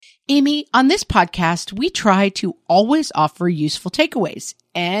Amy, on this podcast, we try to always offer useful takeaways.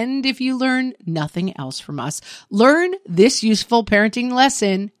 And if you learn nothing else from us, learn this useful parenting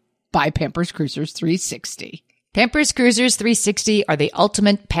lesson by Pampers Cruisers 360. Pampers Cruisers 360 are the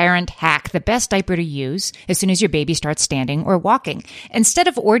ultimate parent hack, the best diaper to use as soon as your baby starts standing or walking. Instead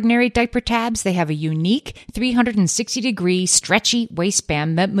of ordinary diaper tabs, they have a unique 360-degree stretchy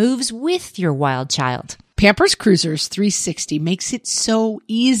waistband that moves with your wild child. Pampers Cruisers 360 makes it so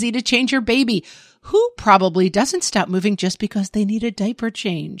easy to change your baby, who probably doesn't stop moving just because they need a diaper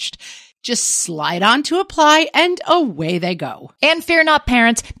changed. Just slide on to apply and away they go. And fear not,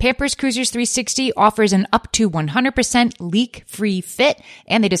 parents, Pampers Cruisers 360 offers an up to 100% leak-free fit,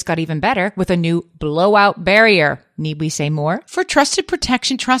 and they just got even better with a new blowout barrier. Need we say more? For trusted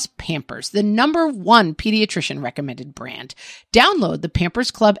protection, trust Pampers, the #1 pediatrician recommended brand. Download the Pampers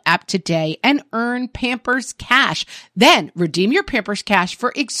Club app today and earn Pampers Cash. Then redeem your Pampers Cash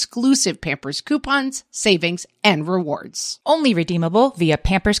for exclusive Pampers coupons, savings, and rewards. Only redeemable via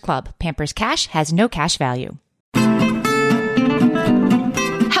Pampers Club. Pampers Cash has no cash value.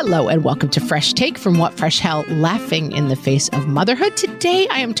 Hello and welcome to Fresh Take from What Fresh Hell, laughing in the face of motherhood. Today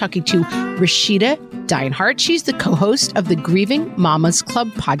I am talking to Rashida Dinehart. She's the co-host of the Grieving Mamas Club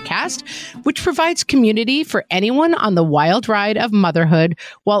podcast, which provides community for anyone on the wild ride of motherhood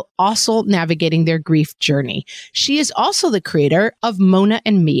while also navigating their grief journey. She is also the creator of Mona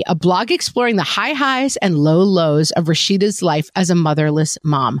and Me, a blog exploring the high highs and low lows of Rashida's life as a motherless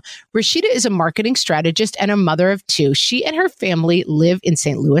mom. Rashida is a marketing strategist and a mother of two. She and her family live in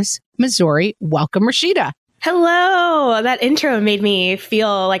St. Louis, Missouri. Welcome, Rashida. Hello. That intro made me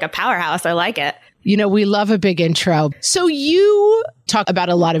feel like a powerhouse. I like it. You know, we love a big intro. So you talk about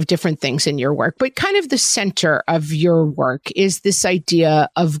a lot of different things in your work, but kind of the center of your work is this idea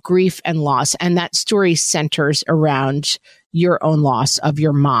of grief and loss. And that story centers around your own loss of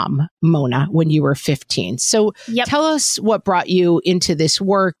your mom, Mona, when you were 15. So Tell us what brought you into this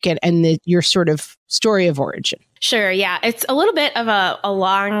work and your sort of story of origin. Sure. Yeah. It's a little bit of a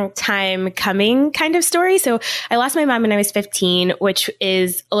long time coming kind of story. So I lost my mom when I was 15, which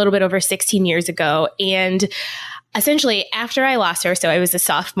is a little bit over 16 years ago. And essentially after I lost her, so I was a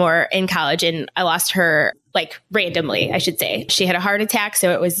sophomore in college and I lost her like randomly, I should say. She had a heart attack.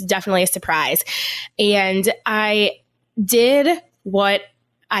 So it was definitely a surprise. And I did what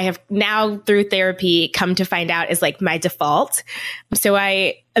I have now through therapy come to find out is like my default. So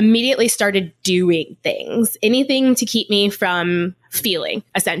I immediately started doing things, anything to keep me from feeling,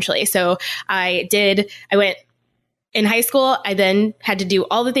 essentially. So I went in high school. I then had to do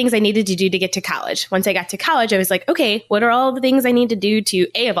all the things I needed to do to get to college. Once I got to college, I was like, okay, what are all the things I need to do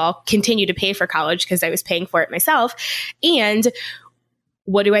to, of all, continue to pay for college because I was paying for it myself? And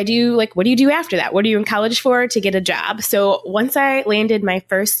what do I do? Like, what do you do after that? What are you in college for? To get a job. So once I landed my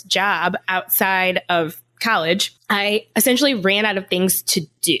first job outside of college, I essentially ran out of things to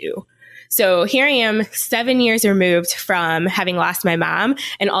do. So here I am 7 years removed from having lost my mom.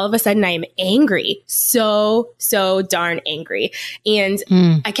 And all of a sudden I am angry. So darn angry. And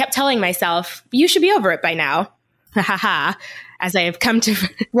I kept telling myself, you should be over it by now. Ha ha ha. As I have come to.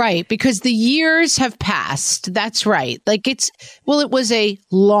 Right. Because the years have passed. That's right. Like it was a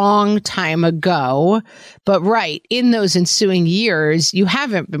long time ago, but right. In those ensuing years, you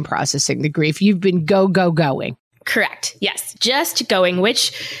haven't been processing the grief. You've been going. Correct. Yes. Just going,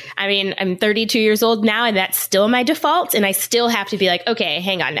 which, I mean, I'm 32 years old now and that's still my default. And I still have to be like, okay,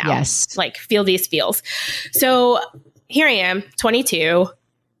 hang on now. Yes. Like feel these feels. So here I am, 22.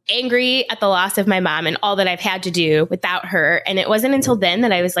 Angry at the loss of my mom and all that I've had to do without her. And it wasn't until then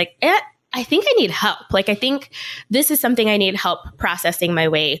that I was like, I think I need help. Like, I think this is something I need help processing my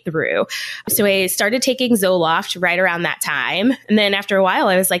way through. So I started taking Zoloft right around that time. And then after a while,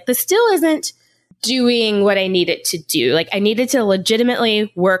 I was like, this still isn't doing what I needed to do. Like, I needed to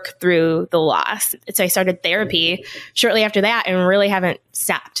legitimately work through the loss. So I started therapy shortly after that and really haven't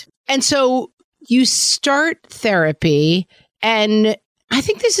stopped. And so you start therapy, and I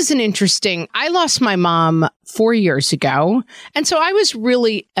think this is I lost my mom 4 years ago. And so I was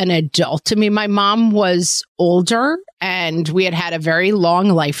really an adult. I mean, my mom was older and we had a very long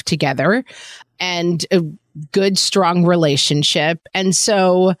life together and a good, strong relationship. And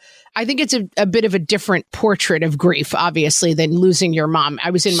so I think it's a bit of a different portrait of grief, obviously, than losing your mom.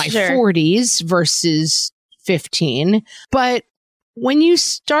 I was in my 40s versus 15. But when you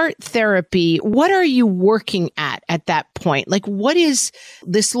start therapy, what are you working at that point? Like, what is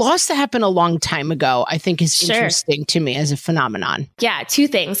this loss that happened a long time ago? I think is interesting to me as a phenomenon. Yeah, two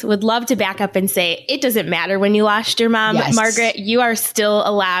things. Would love to back up and say, it doesn't matter when you lost your mom, Margaret. You are still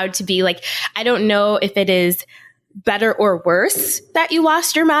allowed to be like, I don't know if it is better or worse that you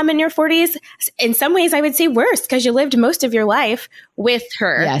lost your mom in your 40s? In some ways, I would say worse because you lived most of your life with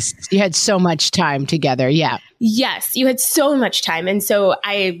her. Yes. You had so much time together. Yeah. Yes. You had so much time. And so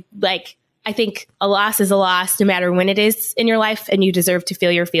I think a loss is a loss no matter when it is in your life, and you deserve to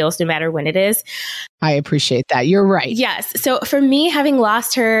feel your feels no matter when it is. I appreciate that. You're right. Yes. So for me, having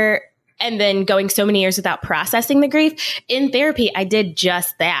lost her and then going so many years without processing the grief, in therapy, I did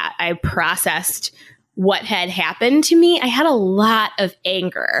just that. I processed what had happened to me. I had a lot of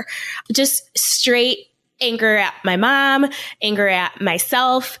anger, just straight anger at my mom, anger at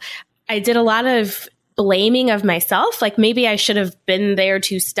myself. I did a lot of blaming of myself. Like maybe I should have been there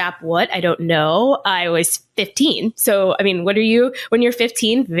to stop what? I don't know. I was 15. So, I mean, what are you when you're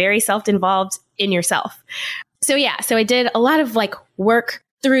 15? Very self-involved in yourself. So yeah, so I did a lot of like work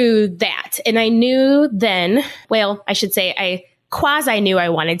through that. And I knew then, well, I should say I quasi knew I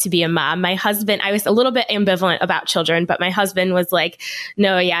wanted to be a mom. My husband, I was a little bit ambivalent about children, but my husband was like,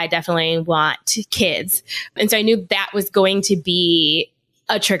 no, yeah, I definitely want kids. And so I knew that was going to be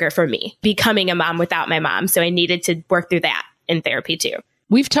a trigger for me, becoming a mom without my mom. So I needed to work through that in therapy too.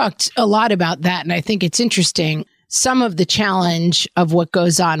 We've talked a lot about that. And I think it's interesting. Some of the challenge of what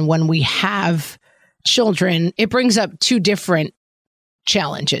goes on when we have children, it brings up two different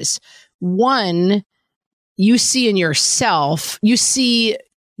challenges. One, you see in yourself, you see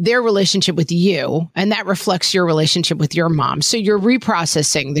their relationship with you, and that reflects your relationship with your mom. So you're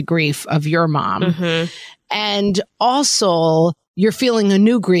reprocessing the grief of your mom. Mm-hmm. And also, you're feeling a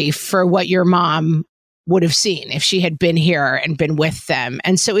new grief for what your mom would have seen if she had been here and been with them.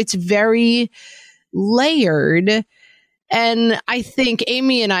 And so it's very layered. And I think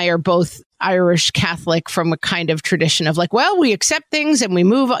Amy and I are both Irish Catholic from a kind of tradition of like, well, we accept things and we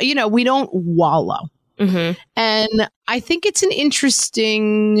move on. You know, we don't wallow. Mm-hmm. And I think it's an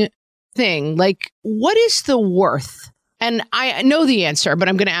interesting thing. Like, what is the worth? And I know the answer, but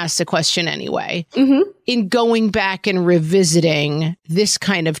I'm going to ask the question anyway. Mm-hmm. In going back and revisiting this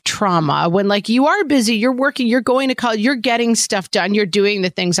kind of trauma, when like you are busy, you're working, you're going to college, you're getting stuff done, you're doing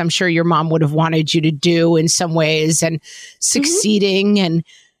the things I'm sure your mom would have wanted you to do in some ways and succeeding. Mm-hmm. And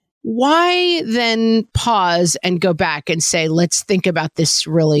why then pause and go back and say, let's think about this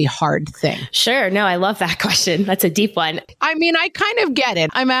really hard thing? Sure. No, I love that question. That's a deep one. I mean, I kind of get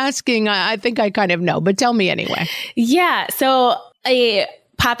it. I'm asking, I think I kind of know, but tell me anyway. Yeah. So a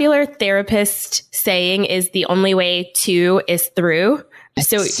popular therapist saying is the only way to is through.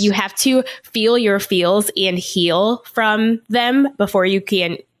 So you have to feel your feels and heal from them before you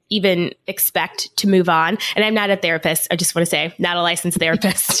can even expect to move on. And I'm not a therapist. I just want to say, not a licensed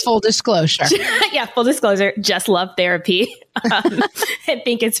therapist. Full disclosure. Yeah, full disclosure. Just love therapy. I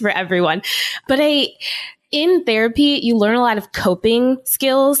think it's for everyone. But in therapy, you learn a lot of coping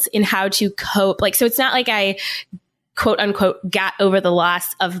skills in how to cope. Like, so it's not like I quote unquote got over the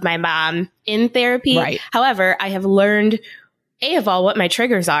loss of my mom in therapy. Right. However, I have learned of all what my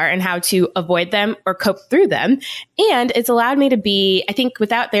triggers are and how to avoid them or cope through them. And it's allowed me to be, I think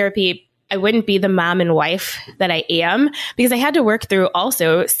without therapy, I wouldn't be the mom and wife that I am, because I had to work through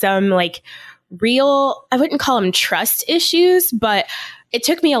also some like real, I wouldn't call them trust issues, but it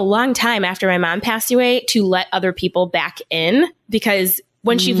took me a long time after my mom passed away to let other people back in, because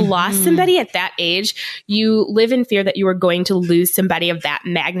once you've lost somebody at that age, you live in fear that you are going to lose somebody of that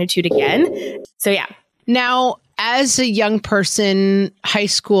magnitude again. So yeah. Now, as a young person, high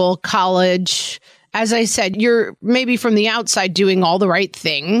school, college, as I said, you're maybe from the outside doing all the right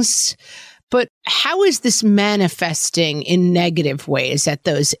things, but how is this manifesting in negative ways at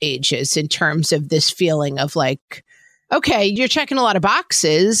those ages in terms of this feeling of like, okay, you're checking a lot of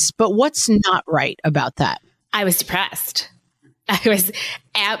boxes, but what's not right about that? I was depressed. I was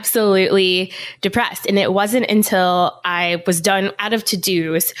absolutely depressed. And it wasn't until I was done out of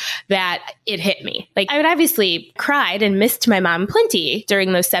to-dos that it hit me. Like, I would obviously cried and missed my mom plenty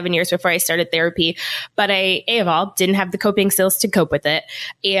during those 7 years before I started therapy. But I, A of all, didn't have the coping skills to cope with it.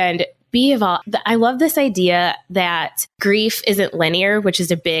 And B of all, I love this idea that grief isn't linear, which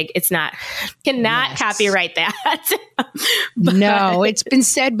is it's not, cannot copyright that. No, it's been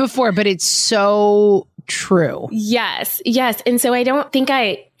said before, but it's so true. Yes. And so I don't think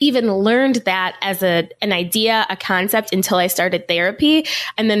I even learned that as an idea, a concept until I started therapy.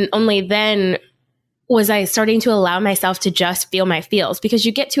 And then only then was I starting to allow myself to just feel my feels, because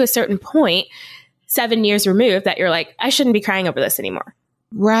you get to a certain point, 7 years removed, that you're like, I shouldn't be crying over this anymore.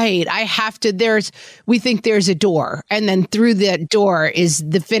 Right. I have to, we think there's a door, and then through that door is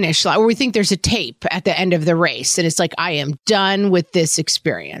the finish line, or we think there's a tape at the end of the race. And it's like, I am done with this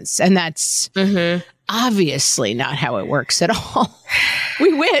experience. And that's, obviously not how it works at all.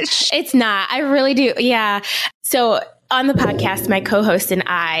 We wish. It's not. I really do. Yeah. So on the podcast, my co-host and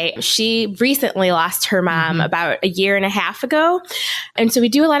I, she recently lost her mom about a year and a half ago. And so we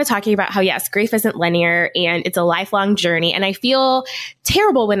do a lot of talking about how, yes, grief isn't linear and it's a lifelong journey. And I feel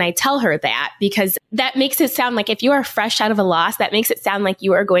terrible when I tell her that, because that makes it sound like if you are fresh out of a loss, that makes it sound like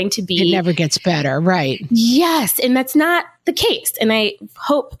you are going to be. It never gets better. Right. Yes. And that's not the case. And I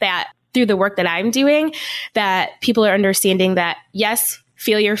hope that through the work that I'm doing, that people are understanding that, yes,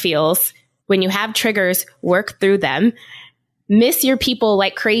 feel your feels. When you have triggers, work through them. Miss your people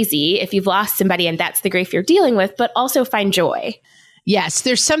like crazy if you've lost somebody and that's the grief you're dealing with, but also find joy. Yes,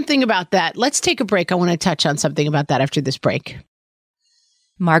 there's something about that. Let's take a break. I want to touch on something about that after this break.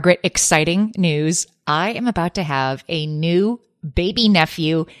 Margaret, exciting news. I am about to have a new baby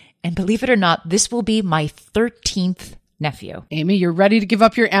nephew. And believe it or not, this will be my 13th nephew. Amy, you're ready to give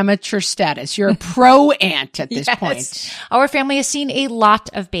up your amateur status. You're a pro aunt at this point. Our family has seen a lot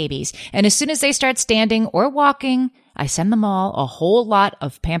of babies. And as soon as they start standing or walking, I send them all a whole lot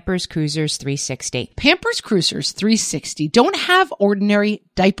of Pampers Cruisers 360. Pampers Cruisers 360 don't have ordinary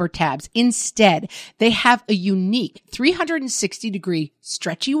diaper tabs. Instead, they have a unique 360-degree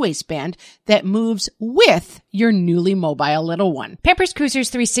stretchy waistband that moves with your newly mobile little one. Pampers Cruisers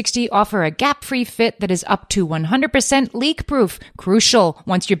 360 offer a gap-free fit that is up to 100% leak-proof. Crucial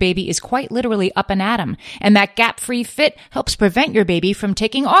once your baby is quite literally up and at 'em. And that gap-free fit helps prevent your baby from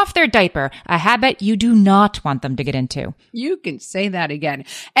taking off their diaper, a habit you do not want them to get into. You can say that again.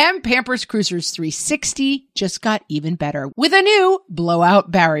 And Pampers Cruisers 360 just got even better with a new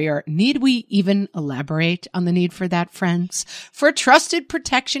blowout barrier. Need we even elaborate on the need for that, friends? For trusted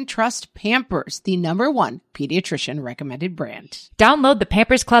protection, trust Pampers, the #1 pediatrician recommended brand. Download the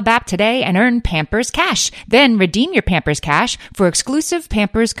Pampers Club app today and earn Pampers Cash. Then redeem your Pampers Cash for exclusive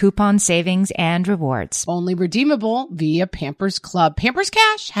Pampers coupon savings and rewards. Only redeemable via Pampers Club. Pampers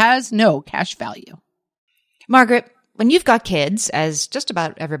Cash has no cash value. Margaret, when you've got kids, as just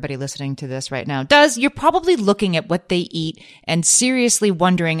about everybody listening to this right now does, you're probably looking at what they eat and seriously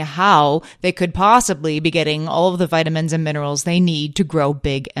wondering how they could possibly be getting all of the vitamins and minerals they need to grow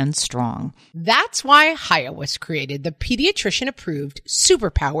big and strong. That's why Hiya was created, the pediatrician-approved,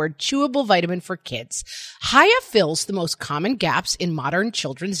 super-powered, chewable vitamin for kids. Hiya fills the most common gaps in modern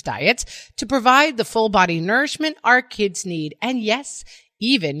children's diets to provide the full-body nourishment our kids need. And yes,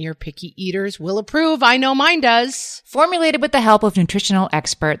 even your picky eaters will approve. I know mine does. Formulated with the help of nutritional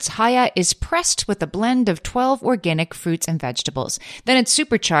experts, Hiya is pressed with a blend of 12 organic fruits and vegetables. Then it's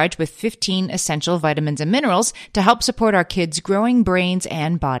supercharged with 15 essential vitamins and minerals to help support our kids' growing brains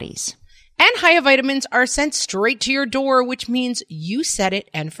and bodies. And Hiya vitamins are sent straight to your door, which means you set it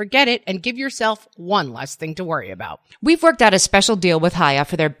and forget it and give yourself one less thing to worry about. We've worked out a special deal with Hiya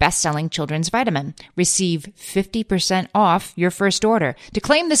for their best-selling children's vitamin. Receive 50% off your first order. To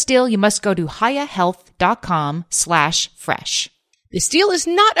claim this deal, you must go to hiyahealth.com/fresh. This deal is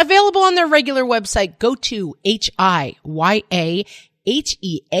not available on their regular website. Go to HIYAHEALTH,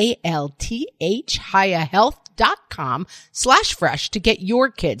 hiyahealth.com/fresh to get your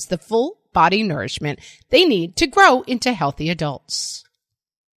kids the full body nourishment they need to grow into healthy adults.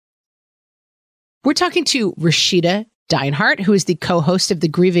 We're talking to Rashida Dinehart, who is the co-host of the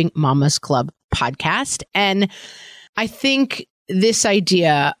Grieving Mamas Club podcast. And I think this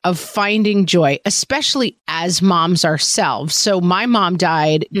idea of finding joy, especially as moms ourselves. So my mom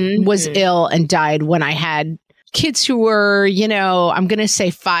died, was ill and died when I had kids who were, I'm going to say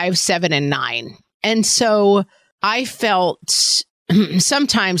 5, 7, and 9. And so I felt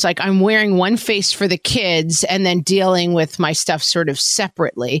sometimes like I'm wearing one face for the kids and then dealing with my stuff sort of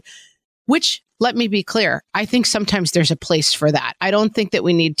separately, which, let me be clear, I think sometimes there's a place for that. I don't think that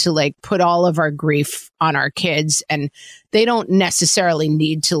we need to put all of our grief on our kids, and they don't necessarily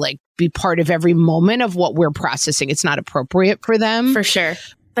need to be part of every moment of what we're processing. It's not appropriate for them. For sure.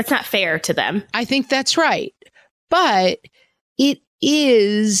 That's not fair to them. I think that's right. But it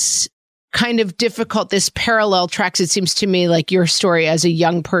is kind of difficult, this parallel tracks. It seems to me like your story as a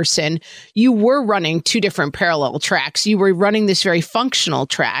young person, you were running 2 different parallel tracks. You were running this very functional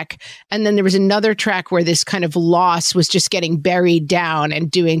track. And then there was another track where this kind of loss was just getting buried down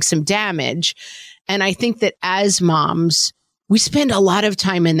and doing some damage. And I think that as moms, we spend a lot of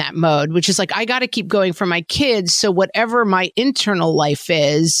time in that mode, which is I got to keep going for my kids. So whatever my internal life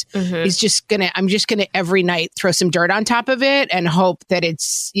is I'm just going to every night throw some dirt on top of it and hope that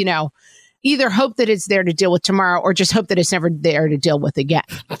it's, either hope that it's there to deal with tomorrow or just hope that it's never there to deal with again.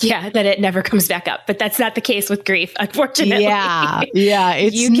 Yeah, that it never comes back up. But that's not the case with grief, unfortunately. Yeah,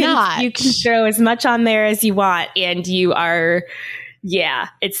 it's you can, not. You can throw as much on there as you want, and you are yeah,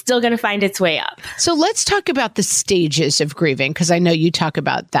 it's still going to find its way up. So let's talk about the stages of grieving, because I know you talk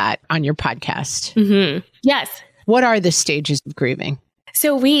about that on your podcast. Mm-hmm. Yes. What are the stages of grieving?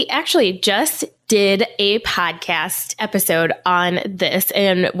 So we actually just did a podcast episode on this.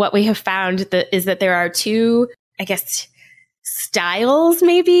 And what we have found is that there are two, I guess, styles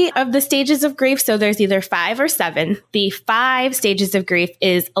maybe of the stages of grief. So there's either 5 or 7. The 5 stages of grief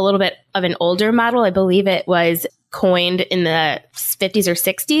is a little bit of an older model. I believe it was coined in the 50s or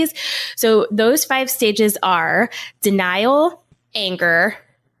 60s. So those 5 stages are denial, anger,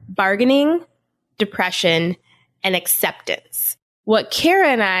 bargaining, depression, and acceptance. What Kara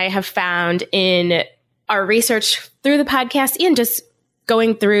and I have found in our research through the podcast and just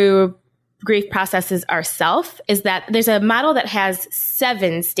going through grief processes ourselves is that there's a model that has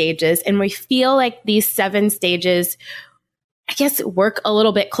 7 stages, and we feel like these 7 stages, I guess, work a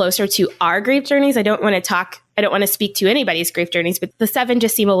little bit closer to our grief journeys. I don't want to speak to anybody's grief journeys, but the 7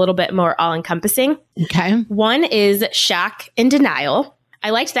 just seem a little bit more all-encompassing. Okay. 1 is shock and denial. I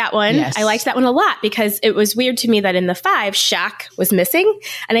liked that one. Yes. I liked that one a lot because it was weird to me that in the 5, shock was missing.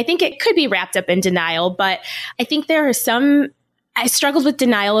 And I think it could be wrapped up in denial, but I think there are I struggled with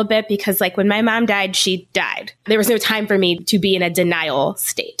denial a bit because like when my mom died, she died. There was no time for me to be in a denial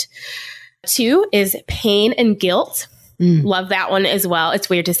state. 2 is pain and guilt. Love that one as well. It's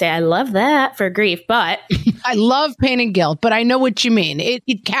weird to say I love that for grief, but I love pain and guilt, but I know what you mean.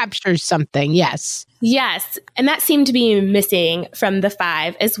 It captures something. Yes. Yes. And that seemed to be missing from the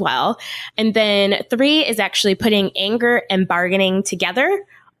 5 as well. And then 3 is actually putting anger and bargaining together.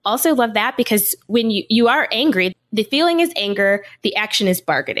 Also love that because when you are angry, the feeling is anger, the action is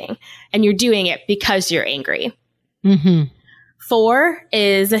bargaining, and you're doing it because you're angry. Mm-hmm. 4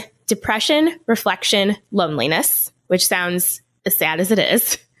 is depression, reflection, loneliness, which sounds as sad as it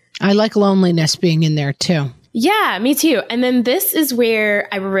is. I like loneliness being in there too. Yeah, me too. And then this is where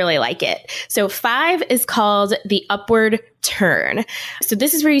I really like it. So 5 is called the upward turn. So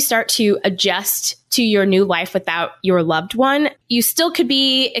this is where you start to adjust to your new life without your loved one. You still could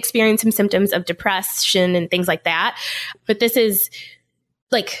be experiencing symptoms of depression and things like that, but this is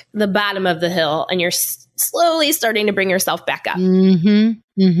like the bottom of the hill and you're slowly starting to bring yourself back up.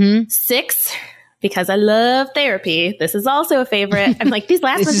 Mm-hmm. Mm-hmm. 6, because I love therapy. This is also a favorite. I'm like, these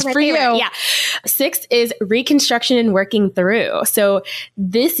last ones are my favorite. Yeah. 6 is reconstruction and working through. So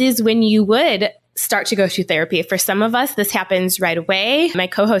this is when you would start to go through therapy. For some of us, this happens right away. My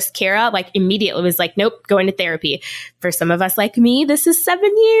co-host Kara, like immediately was like, nope, going to therapy. For some of us like me, this is 7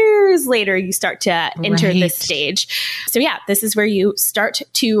 years later, you start to enter this stage. So yeah, this is where you start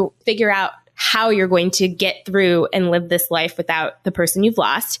to figure out how you're going to get through and live this life without the person you've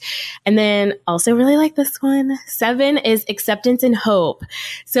lost. And then also really like this one. 7 is acceptance and hope.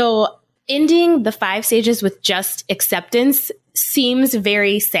 So ending the 5 stages with just acceptance seems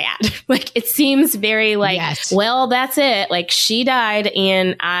very sad. Like it seems very like, yes, well, that's it. Like she died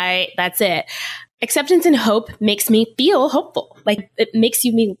and that's it. Acceptance and hope makes me feel hopeful. Like it makes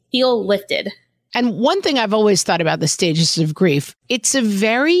me feel lifted. And one thing I've always thought about the stages of grief, it's a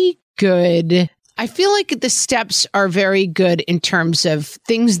very good, I feel like the steps are very good in terms of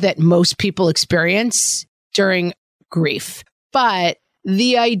things that most people experience during grief. But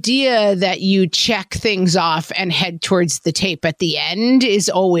the idea that you check things off and head towards the tape at the end is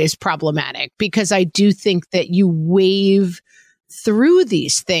always problematic because I do think that you wave through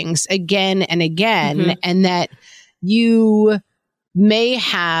these things again and again, and that you may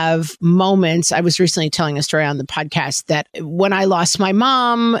have moments. I was recently telling a story on the podcast that when I lost my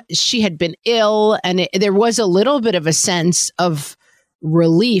mom, she had been ill and there was a little bit of a sense of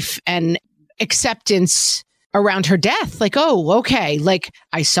relief and acceptance around her death. Like, oh, okay. Like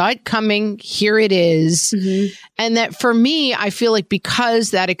I saw it coming. Here it is. Mm-hmm. And that for me, I feel like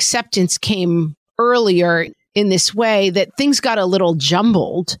because that acceptance came earlier in this way, that things got a little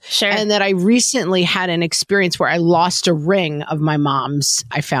jumbled. Sure. And that I recently had an experience where I lost a ring of my mom's.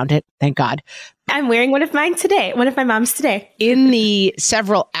 I found it. Thank God. I'm wearing one of mine today. One of my mom's today. In the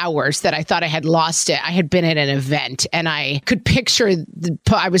several hours that I thought I had lost it, I had been at an event and I could picture,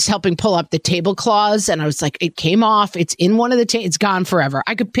 I was helping pull up the tablecloths and I was like, it came off. It's in one of the, it's gone forever.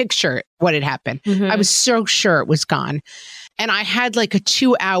 I could picture what had happened. Mm-hmm. I was so sure it was gone. And I had like a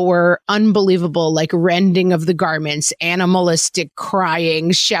 2-hour unbelievable, like rending of the garments, animalistic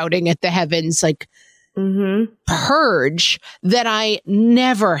crying, shouting at the heavens, like purge that I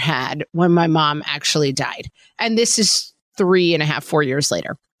never had when my mom actually died. And this is 3.5, 4 years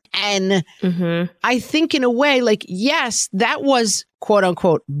later. And I think in a way, like, yes, that was quote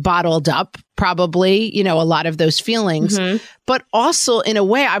unquote bottled up, probably, a lot of those feelings. But also in a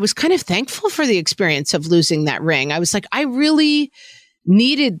way, I was kind of thankful for the experience of losing that ring. I was like, I really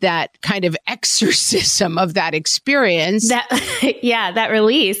needed that kind of exorcism of that experience. That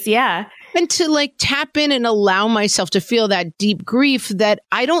release. Yeah. And to like tap in and allow myself to feel that deep grief that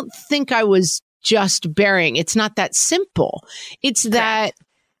I don't think I was just bearing. It's not that simple. It's that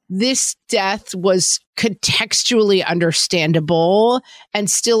this death was contextually understandable and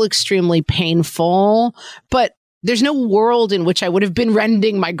still extremely painful, but there's no world in which I would have been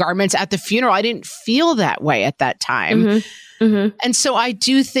rending my garments at the funeral. I didn't feel that way at that time. And so I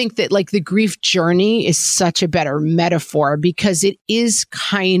do think that like the grief journey is such a better metaphor because it is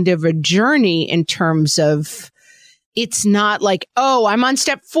kind of a journey in terms of it's not like, oh, I'm on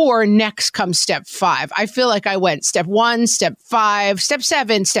step 4, next comes step 5. I feel like I went step 1, step 5, step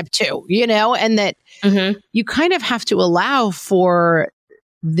 7, step 2, and that you kind of have to allow for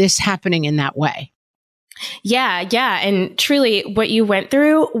this happening in that way. Yeah. And truly what you went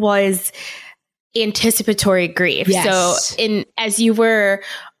through was anticipatory grief. Yes. So as you were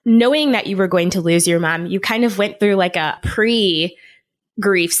knowing that you were going to lose your mom, you kind of went through like a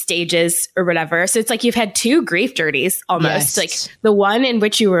pre-grief stages or whatever. So it's like you've had 2 grief journeys almost, like the one in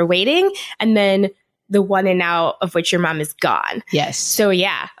which you were waiting and then the one and now of which your mom is gone. Yes. So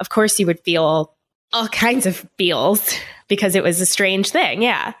yeah, of course you would feel all kinds of feels because it was a strange thing.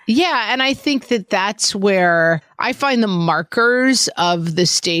 Yeah. Yeah. And I think that that's where I find the markers of the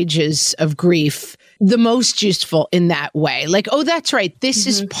stages of grief the most useful in that way. Like, oh, that's right. This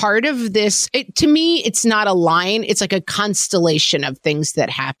is part of this. To me, it's not a line. It's like a constellation of things that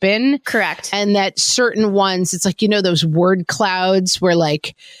happen. Correct. And that certain ones, it's like, those word clouds where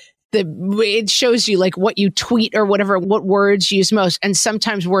like, it shows you like what you tweet or whatever, what words you use most. And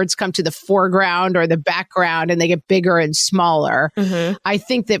sometimes words come to the foreground or the background and they get bigger and smaller. I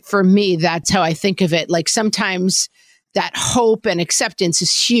think that for me, that's how I think of it. Like sometimes that hope and acceptance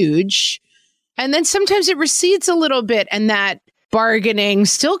is huge. And then sometimes it recedes a little bit and that bargaining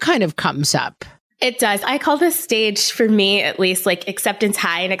still kind of comes up. It does. I call this stage for me, at least, like acceptance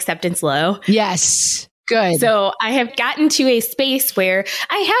high and acceptance low. Yes. Good. So I have gotten to a space where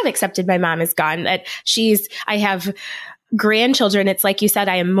I have accepted my mom is gone, that I have grandchildren. It's like you said,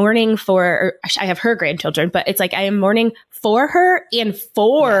 I am mourning I have her grandchildren, but it's like I am mourning for her and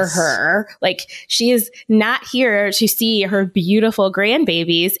for her. Like she is not here to see her beautiful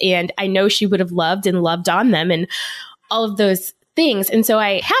grandbabies. And I know she would have loved and loved on them and all of those things. And so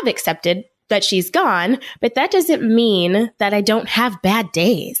I have accepted that she's gone, but that doesn't mean that I don't have bad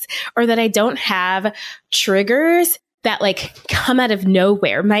days or that I don't have triggers that like come out of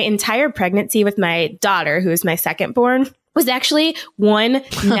nowhere. My entire pregnancy with my daughter, who is my second born, was actually one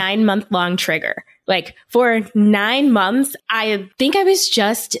 9-month-long trigger. Like for 9 months, I think I was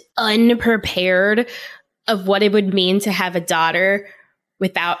just unprepared of what it would mean to have a daughter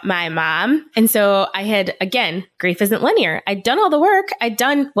without my mom. And so I had, again, grief isn't linear. I'd done all the work.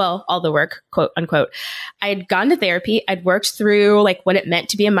 All the work, quote unquote. I had gone to therapy. I'd worked through like what it meant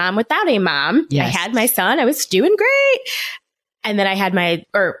to be a mom without a mom. Yes. I had my son. I was doing great. And then I had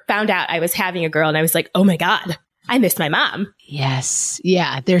found out I was having a girl and I was like, oh my God, I miss my mom. Yes.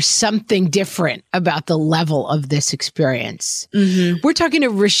 Yeah. There's something different about the level of this experience. We're talking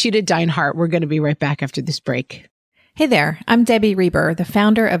to Rashida Dinehart. We're going to be right back after this break. Hey there, I'm Debbie Reber, the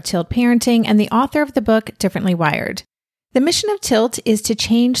founder of Tilt Parenting and the author of the book Differently Wired. The mission of Tilt is to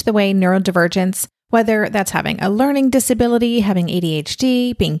change the way neurodivergence, whether that's having a learning disability, having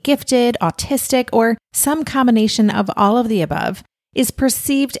ADHD, being gifted, autistic, or some combination of all of the above, is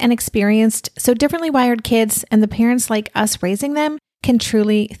perceived and experienced so differently wired kids and the parents like us raising them can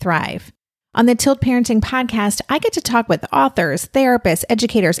truly thrive. On the Tilt Parenting podcast, I get to talk with authors, therapists,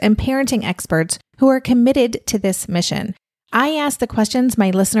 educators, and parenting experts who are committed to this mission. I ask the questions my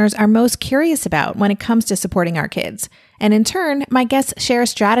listeners are most curious about when it comes to supporting our kids. And in turn, my guests share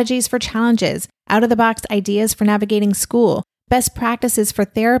strategies for challenges, out-of-the-box ideas for navigating school, best practices for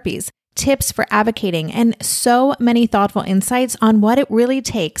therapies, tips for advocating, and so many thoughtful insights on what it really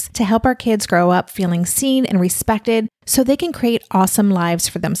takes to help our kids grow up feeling seen and respected so they can create awesome lives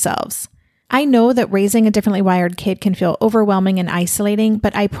for themselves. I know that raising a differently wired kid can feel overwhelming and isolating,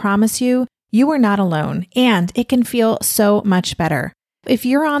 but I promise you, you are not alone, and it can feel so much better. If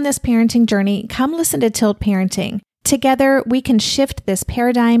you're on this parenting journey, come listen to Tilt Parenting. Together, we can shift this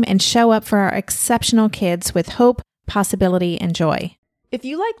paradigm and show up for our exceptional kids with hope, possibility, and joy. If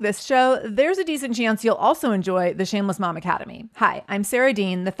you like this show, there's a decent chance you'll also enjoy the Shameless Mom Academy. Hi, I'm Sarah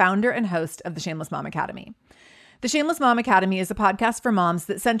Dean, the founder and host of the Shameless Mom Academy. The Shameless Mom Academy is a podcast for moms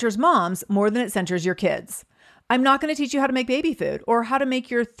that centers moms more than it centers your kids. I'm not going to teach you how to make baby food or how to make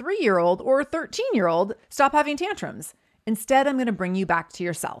your 3-year-old or 13-year-old stop having tantrums. Instead, I'm going to bring you back to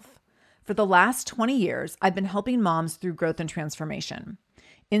yourself. For the last 20 years, I've been helping moms through growth and transformation.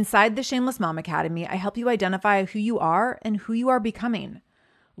 Inside the Shameless Mom Academy, I help you identify who you are and who you are becoming.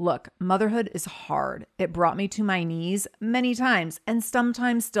 Look, motherhood is hard. It brought me to my knees many times and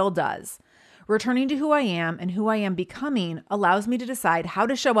sometimes still does. Returning to who I am and who I am becoming allows me to decide how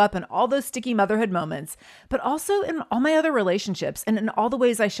to show up in all those sticky motherhood moments, but also in all my other relationships and in all the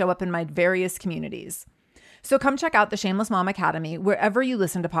ways I show up in my various communities. So come check out the Shameless Mom Academy wherever you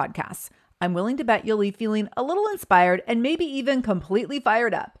listen to podcasts. I'm willing to bet you'll leave feeling a little inspired and maybe even completely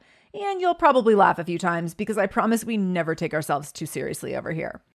fired up. And you'll probably laugh a few times because I promise we never take ourselves too seriously over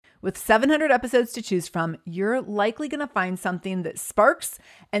here. With 700 episodes to choose from, you're likely going to find something that sparks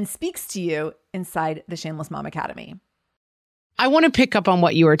and speaks to you inside the Shameless Mom Academy. I want to pick up on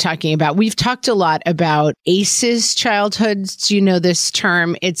what you were talking about. We've talked a lot about ACEs childhoods. Do you know this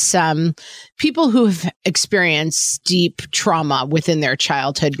term? It's people who have experienced deep trauma within their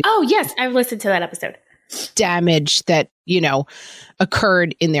childhood. Oh, yes. I've listened to that episode. Damage that,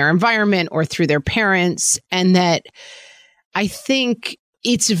 occurred in their environment or through their parents. And that I think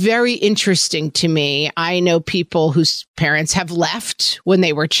it's very interesting to me. I know people whose parents have left when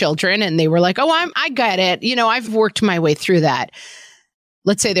they were children and they were like, oh, I got it. I've worked my way through that.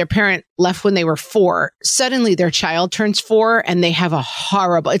 Let's say their parent left when they were 4. Suddenly their child turns 4 and they have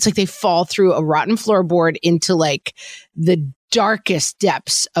it's like they fall through a rotten floorboard into like the darkest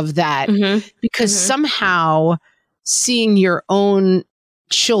depths of that because somehow seeing your own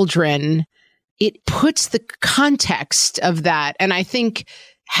children, it puts the context of that. And I think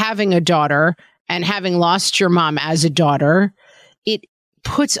having a daughter and having lost your mom as a daughter, it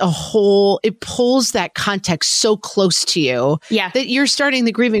pulls that context so close to you that you're starting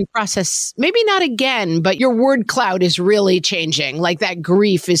the grieving process. Maybe not again, but your word cloud is really changing. Like that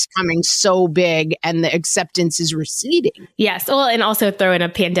grief is coming so big and the acceptance is receding. Yes. Well, and also throw in a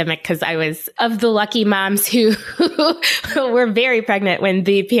pandemic because I was of the lucky moms who were very pregnant when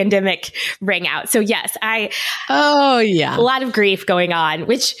the pandemic rang out. So yes, a lot of grief going on,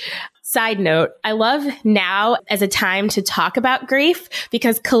 which side note, I love now as a time to talk about grief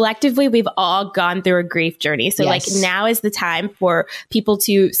because collectively we've all gone through a grief journey. So like now is the time for people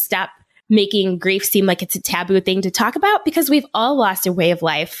to stop making grief seem like it's a taboo thing to talk about because we've all lost a way of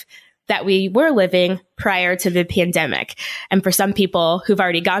life that we were living prior to the pandemic. And for some people who've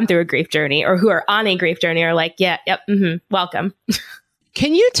already gone through a grief journey or who are on a grief journey are like, welcome.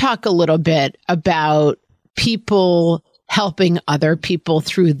 Can you talk a little bit about people helping other people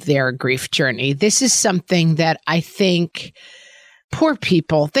through their grief journey? This is something that I think poor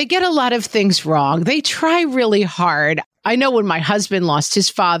people, they get a lot of things wrong. They try really hard. I know when my husband lost his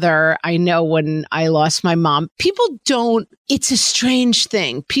father, I know when I lost my mom, it's a strange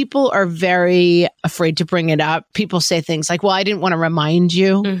thing. People are very afraid to bring it up. People say things like, well, I didn't want to remind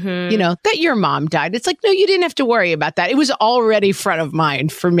you, that your mom died. It's like, no, you didn't have to worry about that. It was already front of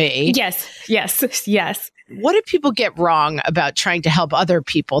mind for me. Yes. What do people get wrong about trying to help other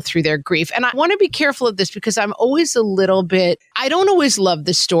people through their grief? And I want to be careful of this because I'm always I don't always love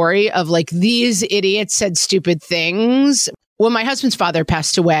the story of like these idiots said stupid things. When my husband's father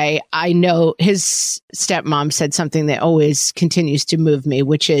passed away, I know his stepmom said something that always continues to move me,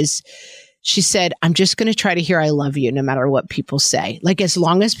 which is, she said, I'm just going to try to hear I love you no matter what people say. Like, as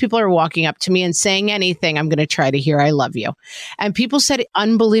long as people are walking up to me and saying anything, I'm going to try to hear I love you. And people said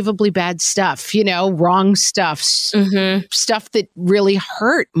unbelievably bad stuff, wrong stuff, stuff that really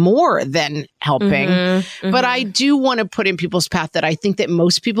hurt more than helping. But I do want to put in people's path that I think that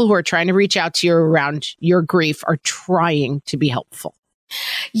most people who are trying to reach out to you around your grief are trying to be helpful.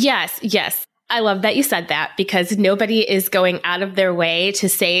 Yes. I love that you said that because nobody is going out of their way to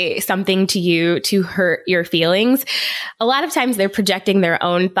say something to you to hurt your feelings. A lot of times they're projecting their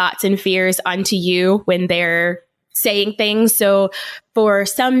own thoughts and fears onto you when they're saying things. So for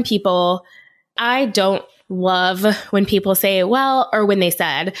some people, I don't love when people say, or when they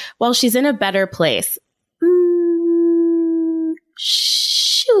said, well, she's in a better place.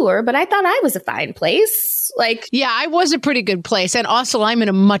 Sure, but I thought I was a fine place. I was a pretty good place. And also I'm in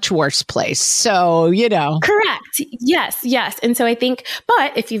a much worse place. So, Correct. Yes. And so I think,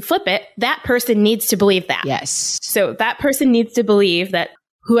 but if you flip it, that person needs to believe that. Yes. So that person needs to believe that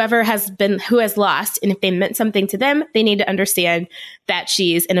who has lost, and if they meant something to them, they need to understand that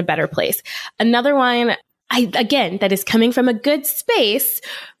she's in a better place. Another one, that is coming from a good space,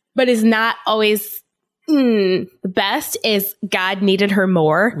 but is not always The best is God needed her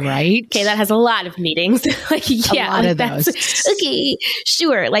more. Right. Okay, that has a lot of meanings. Like, yeah, lot of that's those. okay.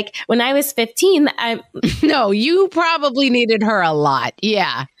 Sure. Like when I was 15, No, you probably needed her a lot.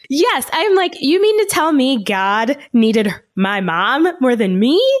 Yeah. yes, I'm like, you mean to tell me God needed my mom more than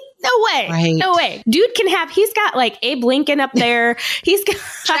me? No way. Right. No way. Dude he's got like Abe Lincoln up there. He's got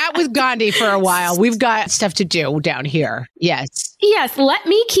Chat with Gandhi for a while. We've got stuff to do down here. Yes. Yes, let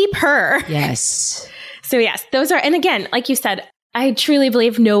me keep her. Yes. So yes, those are, and again, like you said, I truly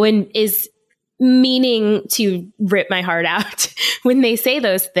believe no one is meaning to rip my heart out when they say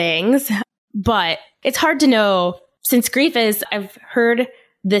those things, but it's hard to know since grief is, I've heard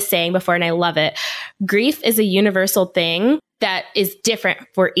this saying before and I love it. Grief is a universal thing that is different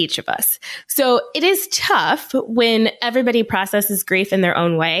for each of us. So it is tough when everybody processes grief in their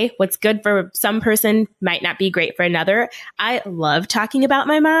own way. What's good for some person might not be great for another. I love talking about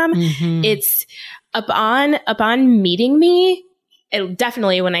my mom. Mm-hmm. It's upon meeting me,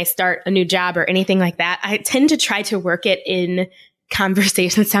 definitely when I start a new job or anything like that, I tend to try to work it in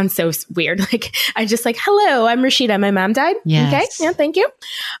conversation. It sounds so weird. Like I just like, hello, I'm Rashida. My mom died. Yes. Okay. Yeah. Thank you.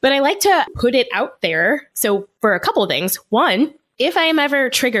 But I like to put it out there. So for a couple of things, one, if I am ever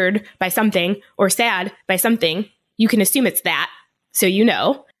triggered by something or sad by something, you can assume it's that. So, you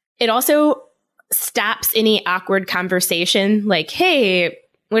know, it also stops any awkward conversation. Like, hey,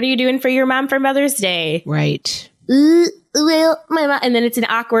 what are you doing for your mom for Mother's Day? Right. Well, my mom, and then it's an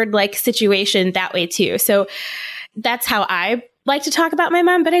awkward like situation that way too. So that's how I like to talk about my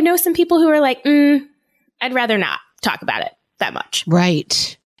mom. But I know some people who are like, I'd rather not talk about it that much.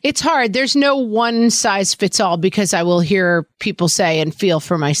 Right. It's hard. There's no one size fits all because I will hear people say and feel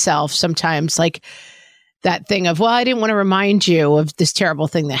for myself sometimes like that thing of, well, I didn't want to remind you of this terrible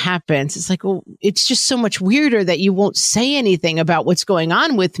thing that happens. It's like, well, it's just so much weirder that you won't say anything about what's going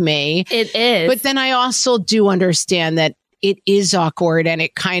on with me. It is. But then I also do understand that it is awkward and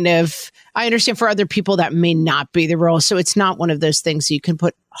it kind of, I understand for other people that may not be the rule. So it's not one of those things you can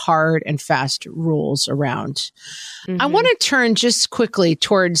put hard and fast rules around. I want to turn just quickly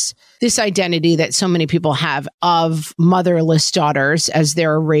towards this identity that so many people have of motherless daughters as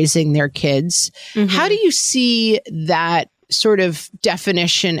they're raising their kids. How do you see that sort of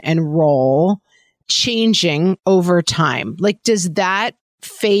definition and role changing over time? Like, does that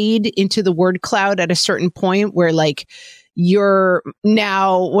fade into the word cloud at a certain point where like, you're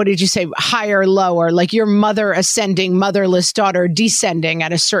now, what did you say, higher, lower, like your mother ascending, motherless daughter descending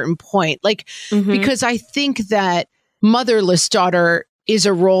at a certain point? Like, because I think that motherless daughter is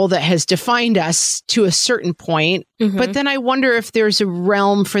a role that has defined us to a certain point. But then I wonder if there's a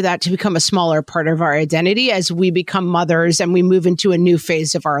realm for that to become a smaller part of our identity as we become mothers and we move into a new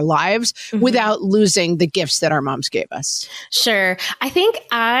phase of our lives without losing the gifts that our moms gave us. Sure. I think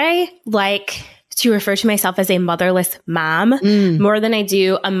I like to refer to myself as a motherless mom more than I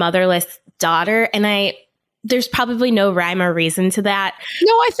do a motherless daughter. And there's probably no rhyme or reason to that.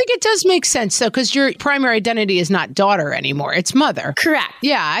 No, I think it does make sense though, because your primary identity is not daughter anymore. It's mother. Correct.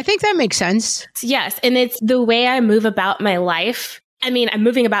 Yeah, I think that makes sense. Yes. And it's the way I move about my life. I mean, I'm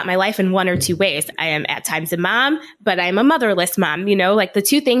moving about my life in one or two ways. I am at times a mom, but I'm a motherless mom. You know, like the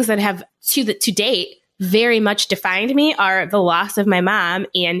two things that have to date very much defined me are the loss of my mom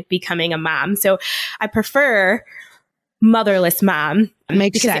and becoming a mom. So I prefer motherless mom.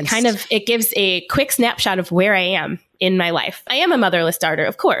 Makes sense. It gives a quick snapshot of where I am in my life. I am a motherless daughter,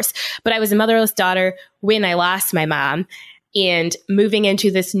 of course, but I was a motherless daughter when I lost my mom, and moving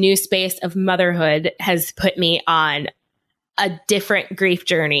into this new space of motherhood has put me on a different grief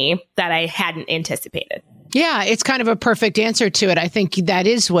journey that I hadn't anticipated. Yeah, it's kind of a perfect answer to it. I think that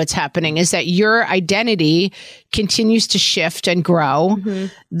is what's happening, is that your identity continues to shift and grow.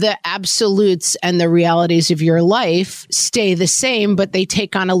 The absolutes and the realities of your life stay the same, but they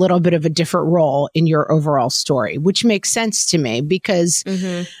take on a little bit of a different role in your overall story, which makes sense to me because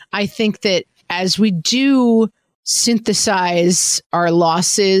I think that as we do synthesize our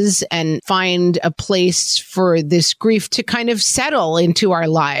losses and find a place for this grief to kind of settle into our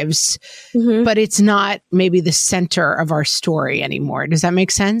lives, but it's not maybe the center of our story anymore. Does that make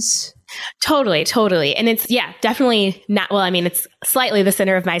sense? Totally. And it's, definitely not, well, I mean, it's slightly the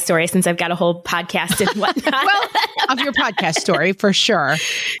center of my story since I've got a whole podcast and whatnot. Well, of your podcast story, for sure.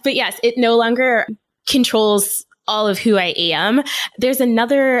 But yes, it no longer controls all of who I am. There's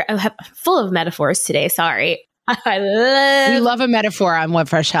another, full of metaphors today, sorry. We love a metaphor on What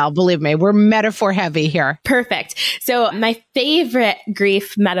Fresh Hell. Believe me, we're metaphor heavy here. Perfect. So my favorite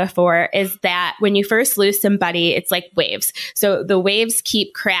grief metaphor is that when you first lose somebody, it's like waves. So the waves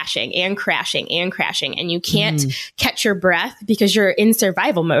keep crashing and crashing and crashing, and you can't catch your breath because you're in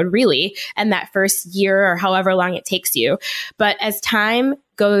survival mode, really, and that first year or however long it takes you. But as time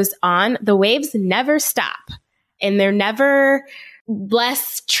goes on, the waves never stop, and they're never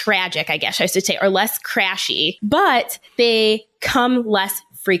less tragic, I guess I should say, or less crashy, but they come less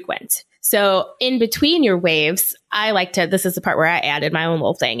frequent. So in between your waves, this is the part where I added my own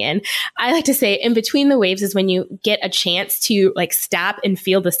little thing in. I like to say in between the waves is when you get a chance to like stop and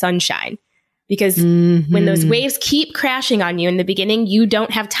feel the sunshine. Because when those waves keep crashing on you in the beginning, you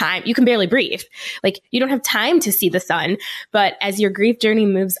don't have time. You can barely breathe. Like you don't have time to see the sun. But as your grief journey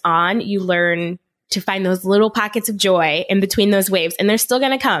moves on, you learn to find those little pockets of joy in between those waves. And they're still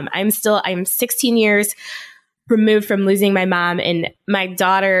going to come. I'm 16 years removed from losing my mom, and my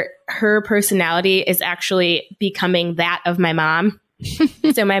daughter, her personality is actually becoming that of my mom.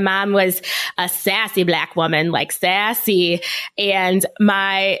 So my mom was a sassy Black woman, like sassy. And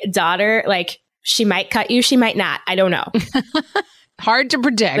my daughter, like she might cut you, she might not. I don't know. Hard to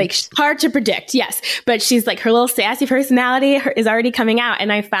predict. Like hard to predict. Yes. But she's like, her little sassy personality is already coming out.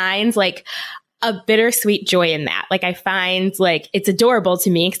 And I find like a bittersweet joy in that. Like I find like it's adorable to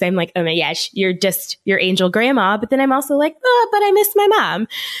me because I'm like, oh my gosh, you're just your angel grandma. But then I'm also like, oh, but I miss my mom.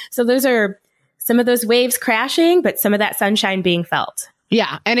 So those are some of those waves crashing, but some of that sunshine being felt.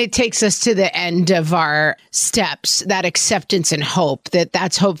 Yeah. And it takes us to the end of our steps, that acceptance and hope,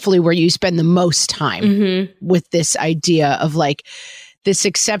 that's hopefully where you spend the most time with this idea of like this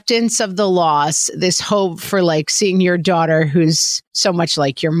acceptance of the loss, this hope for like seeing your daughter who's so much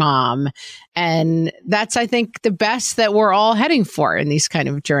like your mom. And that's, I think, the best that we're all heading for in these kind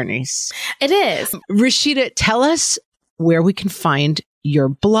of journeys. It is. Rashida, tell us where we can find your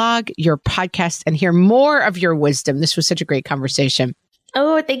blog, your podcast, and hear more of your wisdom. This was such a great conversation.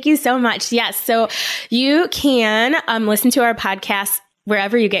 Oh, thank you so much. Yes. So you can listen to our podcast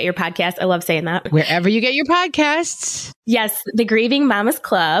wherever you get your podcast. I love saying that. Wherever you get your podcasts. Yes, the Grieving Mamas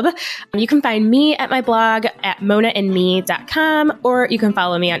Club. You can find me at my blog at monaandme.com, or you can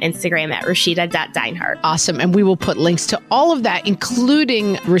follow me on Instagram at rashida.dinehart. Awesome. And we will put links to all of that,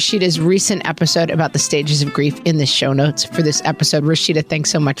 including Rashida's recent episode about the stages of grief in the show notes for this episode. Rashida,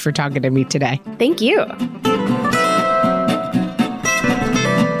 thanks so much for talking to me today. Thank you.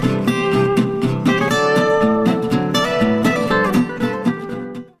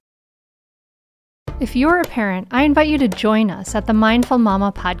 If you're a parent, I invite you to join us at the Mindful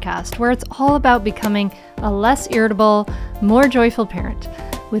Mama podcast, where it's all about becoming a less irritable, more joyful parent.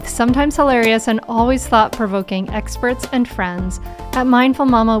 With sometimes hilarious and always thought-provoking experts and friends, at Mindful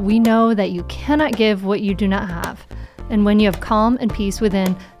Mama, we know that you cannot give what you do not have. And when you have calm and peace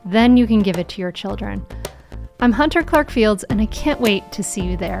within, then you can give it to your children. I'm Hunter Clark Fields, and I can't wait to see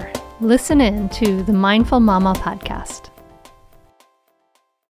you there. Listen in to the Mindful Mama podcast.